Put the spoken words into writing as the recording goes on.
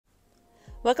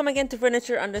Welcome again to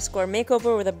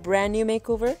Furniture_Makeover with a brand new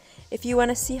makeover. If you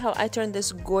want to see how I turned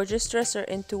this gorgeous dresser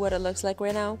into what it looks like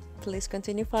right now, please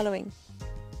continue following.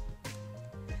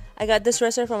 I got this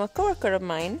dresser from a coworker of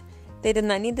mine. They did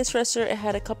not need this dresser. It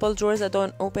had a couple drawers that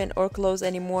don't open or close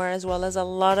anymore, as well as a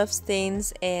lot of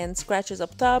stains and scratches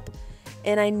up top,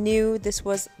 and I knew this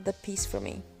was the piece for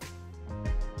me.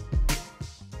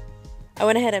 I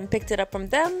went ahead and picked it up from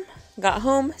them, got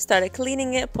home, started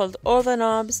cleaning it, pulled all the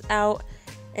knobs out,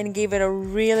 and gave it a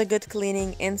really good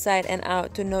cleaning inside and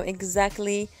out to know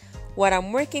exactly what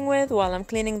I'm working with while I'm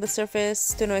cleaning the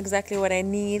surface, to know exactly what I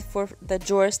need for the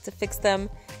drawers to fix them,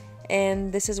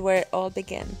 and this is where it all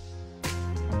began.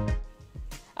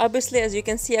 Obviously, as you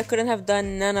can see, I couldn't have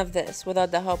done none of this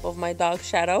without the help of my dog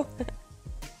Shadow.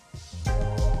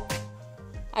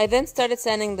 I then started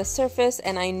sanding the surface,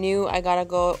 and I knew I gotta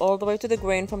go all the way to the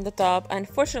grain from the top.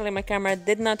 Unfortunately, my camera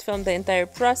did not film the entire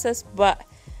process, but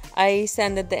I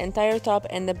sanded the entire top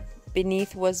and the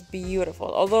beneath was beautiful.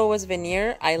 Although it was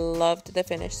veneer, I loved the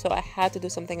finish, so I had to do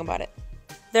something about it.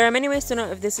 There are many ways to know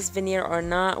if this is veneer or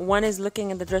not. One is looking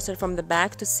at the dresser from the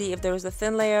back to see if there was a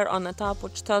thin layer on the top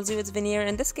which tells you it's veneer.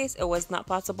 In this case, it was not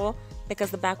possible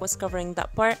because the back was covering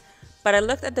that part. But I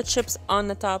looked at the chips on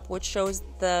the top, which shows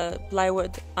the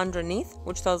plywood underneath,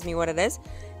 which tells me what it is.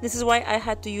 This is why I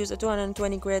had to use a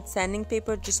 220 grit sanding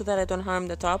paper just so that I don't harm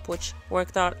the top, which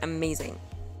worked out amazing.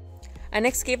 I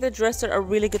next gave the dresser a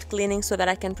really good cleaning so that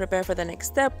I can prepare for the next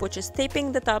step, which is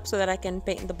taping the top so that I can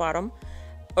paint the bottom.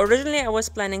 Originally, I was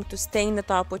planning to stain the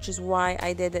top, which is why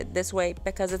I did it this way,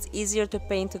 because it's easier to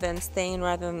paint than stain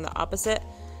rather than the opposite.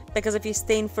 Because if you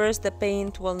stain first, the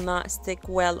paint will not stick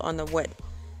well on the wood.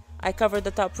 I covered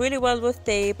the top really well with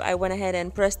tape. I went ahead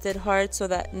and pressed it hard so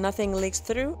that nothing leaks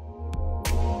through.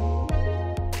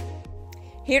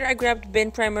 Here I grabbed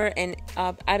bin primer and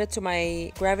added to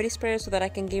my gravity sprayer so that I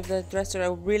can give the dresser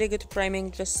a really good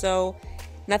priming, just so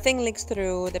nothing leaks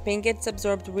through, the paint gets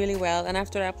absorbed really well. And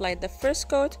after I applied the first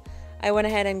coat, I went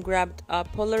ahead and grabbed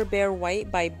Polar Bear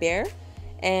White by Bear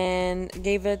and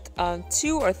gave it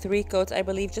 2 or 3 coats, I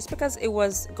believe, just because it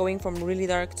was going from really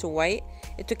dark to white.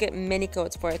 It took it many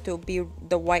coats for it to be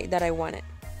the white that I wanted.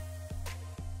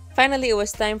 Finally, it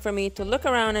was time for me to look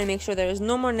around and make sure there is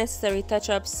no more necessary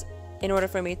touch-ups in order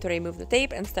for me to remove the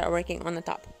tape and start working on the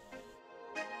top.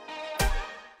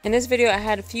 In this video, I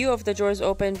had a few of the drawers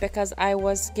open because I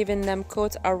was giving them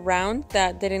coats around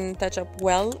that didn't touch up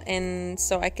well, and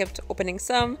so I kept opening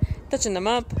some, touching them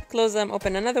up, close them,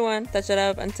 open another one, touch it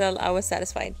up until I was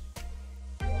satisfied.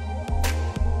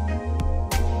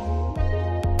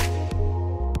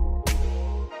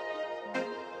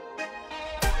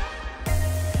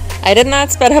 I did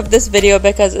not speed up this video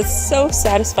because it's so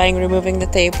satisfying removing the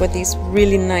tape with these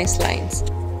really nice lines.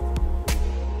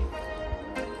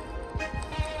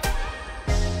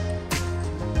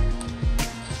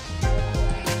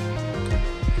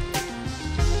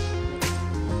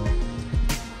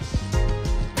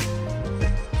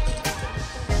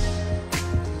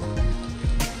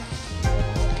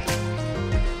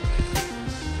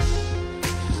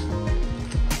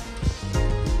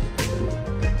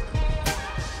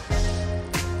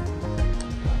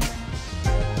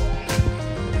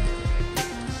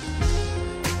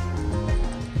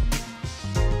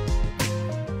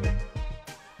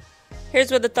 Here's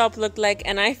what the top looked like,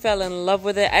 and I fell in love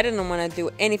with it. I didn't want to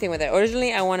do anything with it.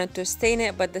 Originally, I wanted to stain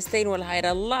it, but the stain will hide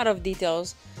a lot of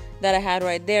details that I had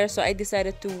right there, so I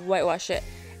decided to whitewash it.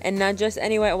 And not just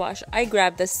any whitewash. I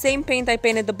grabbed the same paint I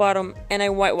painted the bottom and I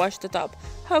whitewashed the top.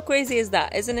 How crazy is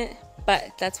that, isn't it?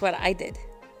 But that's what I did.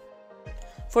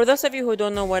 For those of you who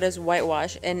don't know what is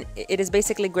whitewash, and it is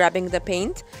basically grabbing the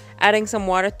paint, adding some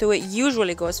water to it.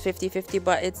 Usually goes 50-50,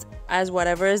 but it's as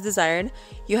whatever is desired.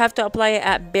 You have to apply it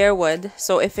at bare wood,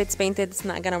 so if it's painted, it's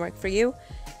not gonna work for you.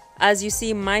 As you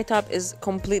see, my top is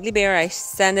completely bare. I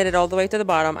sanded it all the way to the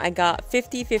bottom. I got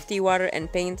 50-50 water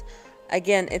and paint.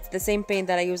 Again, it's the same paint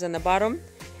that I use on the bottom,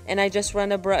 and I just run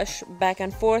the brush back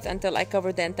and forth until I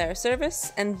covered the entire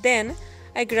surface, and then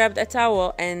I grabbed a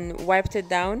towel and wiped it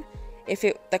down. If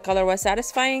the color was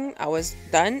satisfying, I was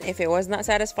done. If it was not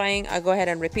satisfying, I go ahead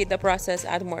and repeat the process,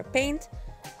 add more paint,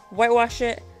 whitewash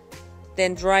it,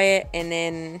 then dry it, and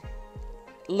then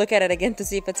look at it again to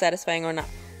see if it's satisfying or not.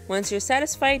 Once you're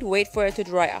satisfied, wait for it to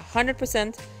dry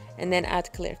 100% and then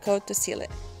add clear coat to seal it.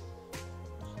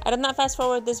 I did not fast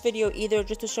forward this video either,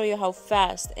 just to show you how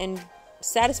fast and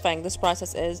satisfying this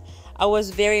process is. I was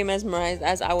very mesmerized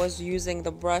as I was using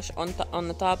the brush on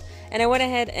the top, and I went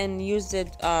ahead and used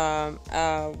it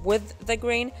with the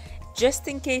grain just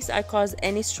in case I caused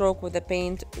any stroke with the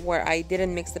paint where I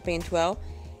didn't mix the paint well.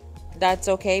 That's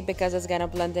okay because it's gonna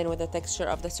blend in with the texture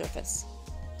of the surface.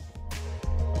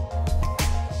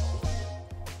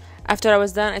 After I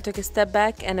was done, I took a step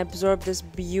back and absorbed this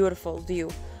beautiful view.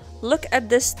 Look at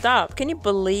this top. Can you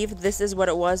believe this is what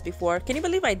it was before? Can you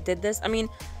believe I did this? I mean,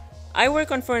 I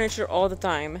work on furniture all the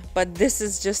time, but this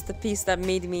is just the piece that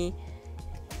made me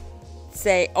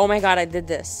say, oh my god, I did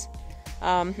this.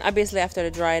 Obviously, after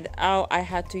it dried out, I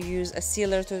had to use a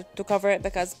sealer to cover it,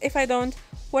 because if I don't,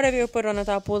 whatever you put on the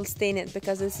top will stain it,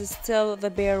 because this is still the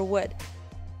bare wood.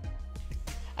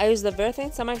 I used the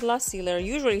Verathain semi-gloss sealer.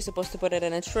 Usually you're supposed to put it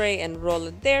in a tray and roll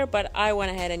it there, but I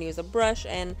went ahead and used a brush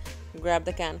and grabbed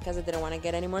the can because I didn't want to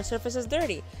get any more surfaces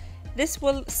dirty. This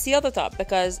will seal the top,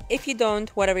 because if you don't,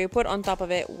 whatever you put on top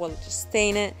of it will just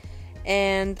stain it.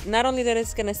 And not only that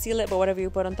it's gonna seal it, but whatever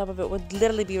you put on top of it would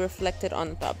literally be reflected on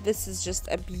the top. This is just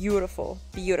a beautiful,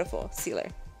 beautiful sealer.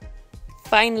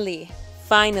 Finally,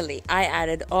 I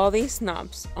added all these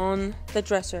knobs on the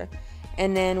dresser.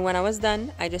 And then when I was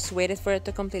done, I just waited for it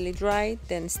to completely dry,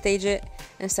 then stage it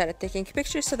and started taking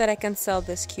pictures so that I can sell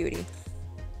this cutie.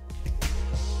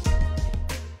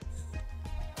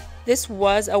 This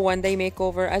was a one-day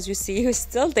makeover. As you see, it was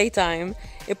still daytime.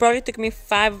 It probably took me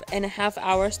 5.5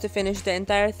 hours to finish the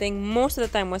entire thing. Most of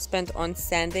the time was spent on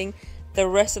sanding. The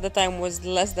rest of the time was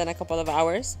less than a couple of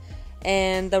hours.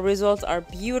 And the results are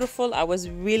beautiful. I was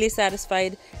really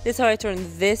satisfied. This is how I turned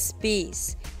this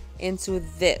piece into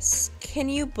this. Can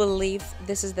you believe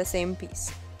this is the same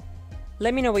piece?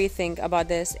 Let me know what you think about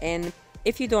this, and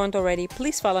if you don't already,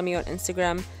 please follow me on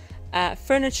Instagram at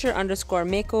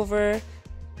furniture_makeover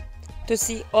to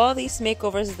see all these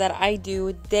makeovers that I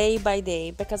do day by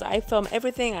day, because I film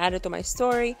everything, I add it to my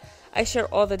story, I share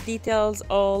all the details,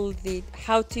 all the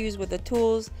how-tos with the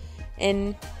tools,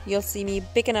 and you'll see me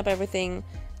picking up everything,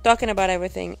 talking about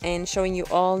everything, and showing you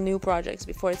all new projects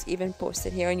before it's even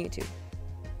posted here on YouTube.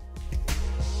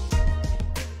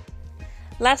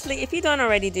 Lastly, if you don't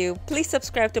already do, please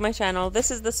subscribe to my channel. This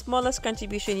is the smallest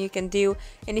contribution you can do,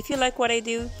 and if you like what I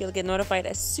do, you'll get notified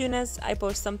as soon as I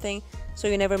post something, so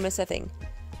you never miss a thing.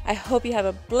 I hope you have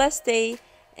a blessed day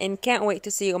and can't wait to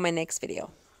see you on my next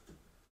video.